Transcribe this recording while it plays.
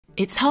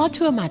It's hard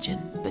to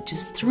imagine, but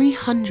just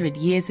 300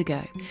 years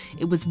ago,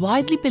 it was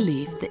widely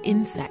believed that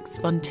insects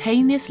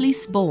spontaneously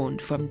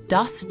spawned from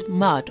dust,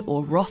 mud,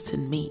 or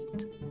rotten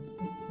meat.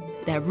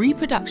 Their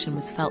reproduction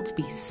was felt to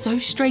be so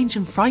strange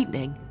and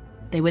frightening,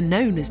 they were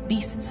known as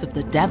beasts of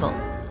the devil.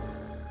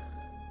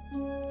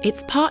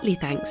 It's partly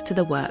thanks to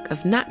the work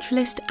of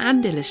naturalist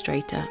and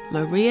illustrator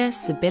Maria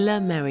Sibylla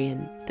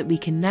Merian that we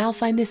can now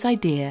find this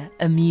idea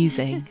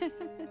amusing.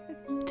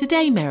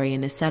 Today,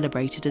 Merian is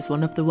celebrated as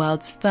one of the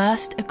world's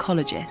first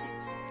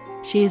ecologists.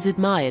 She is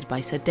admired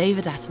by Sir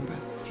David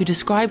Attenborough, who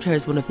described her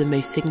as one of the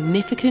most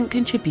significant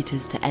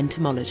contributors to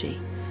entomology,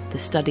 the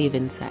study of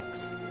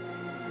insects.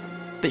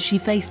 But she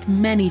faced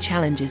many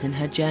challenges in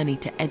her journey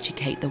to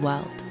educate the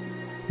world,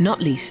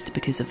 not least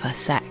because of her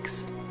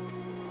sex.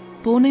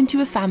 Born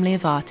into a family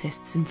of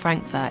artists in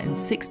Frankfurt in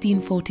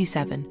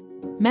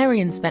 1647,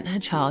 Merian spent her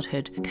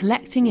childhood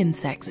collecting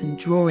insects and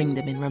drawing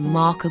them in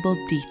remarkable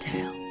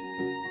detail.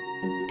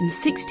 In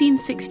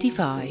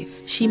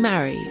 1665, she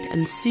married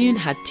and soon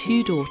had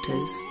 2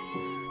 daughters.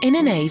 In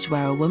an age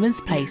where a woman's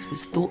place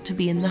was thought to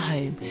be in the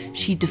home,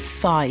 she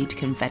defied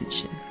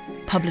convention,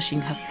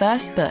 publishing her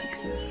first book,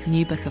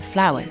 New Book of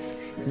Flowers,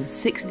 in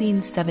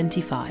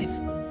 1675.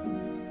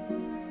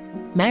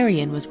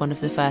 Merian was one of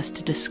the first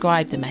to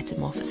describe the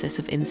metamorphosis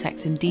of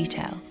insects in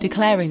detail,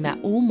 declaring that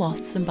all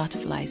moths and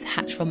butterflies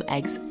hatch from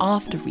eggs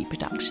after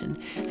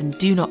reproduction and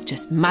do not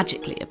just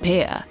magically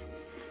appear.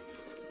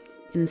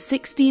 In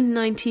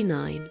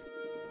 1699,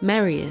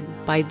 Merian,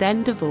 by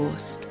then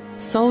divorced,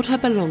 sold her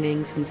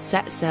belongings and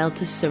set sail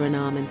to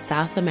Suriname in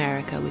South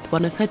America with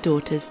one of her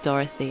daughters,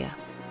 Dorothea.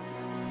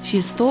 She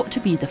is thought to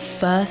be the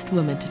first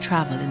woman to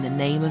travel in the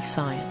name of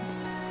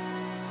science.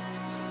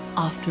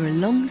 After a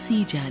long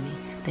sea journey,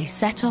 they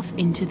set off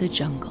into the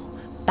jungle,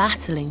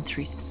 battling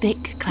through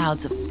thick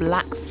clouds of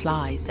black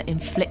flies that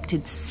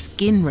inflicted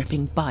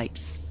skin-ripping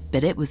bites,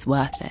 but it was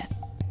worth it.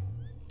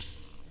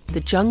 The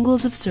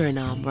jungles of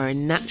Suriname were a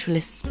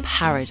naturalist's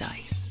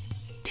paradise,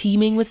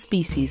 teeming with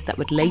species that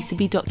would later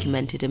be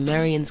documented in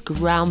Merian's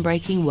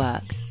groundbreaking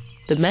work,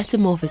 The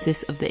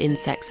Metamorphosis of the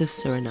Insects of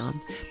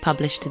Suriname,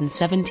 published in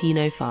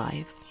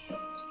 1705.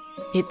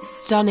 Its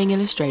stunning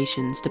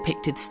illustrations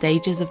depicted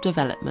stages of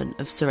development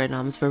of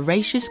Suriname's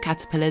voracious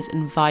caterpillars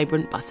and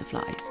vibrant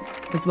butterflies,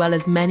 as well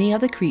as many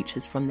other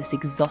creatures from this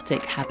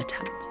exotic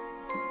habitat.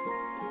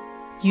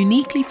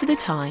 Uniquely for the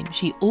time,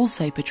 she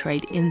also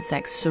portrayed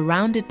insects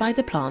surrounded by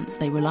the plants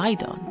they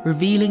relied on,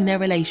 revealing their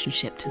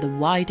relationship to the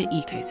wider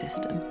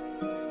ecosystem.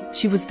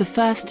 She was the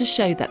first to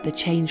show that the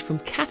change from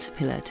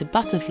caterpillar to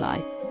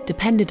butterfly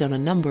depended on a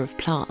number of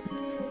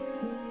plants.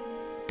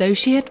 Though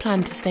she had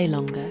planned to stay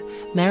longer,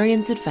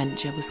 Merian's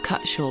adventure was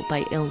cut short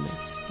by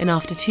illness, and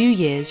after 2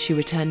 years she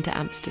returned to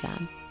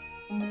Amsterdam.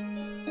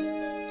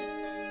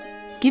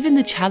 Given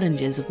the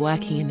challenges of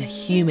working in a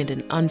humid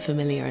and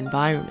unfamiliar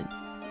environment,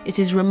 it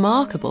is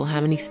remarkable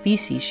how many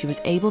species she was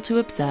able to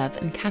observe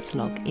and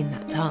catalogue in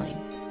that time.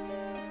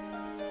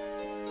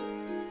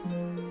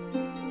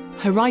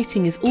 Her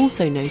writing is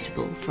also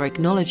notable for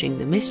acknowledging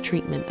the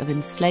mistreatment of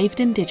enslaved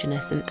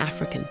Indigenous and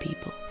African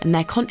people and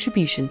their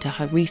contribution to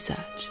her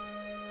research.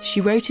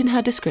 She wrote in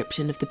her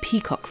description of the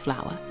peacock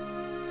flower,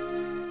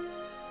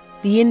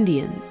 "The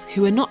Indians,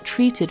 who are not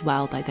treated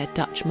well by their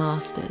Dutch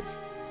masters,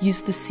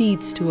 use the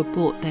seeds to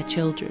abort their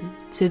children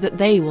so that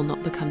they will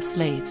not become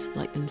slaves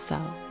like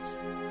themselves."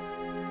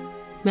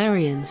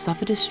 Merian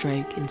suffered a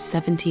stroke in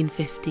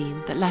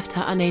 1715 that left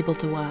her unable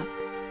to work.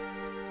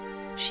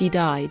 She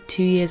died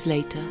 2 years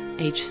later,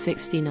 aged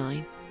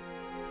 69.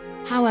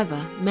 However,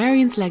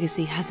 Merian's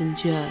legacy has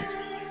endured.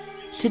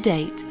 To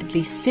date, at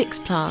least 6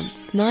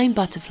 plants, 9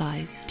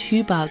 butterflies,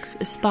 2 bugs,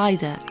 a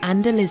spider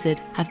and a lizard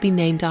have been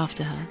named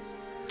after her.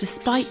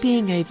 Despite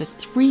being over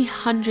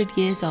 300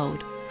 years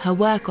old, her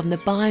work on the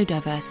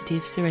biodiversity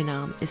of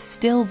Suriname is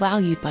still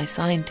valued by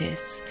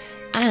scientists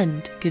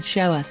and could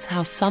show us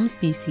how some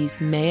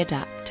species may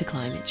adapt to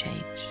climate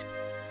change.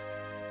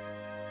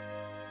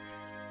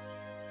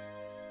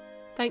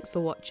 Thanks for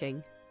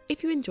watching.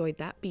 If you enjoyed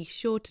that, be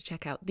sure to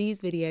check out these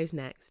videos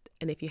next,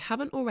 and if you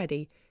haven't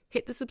already,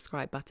 hit the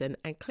subscribe button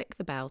and click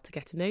the bell to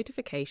get a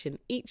notification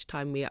each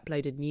time we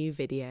upload a new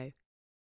video.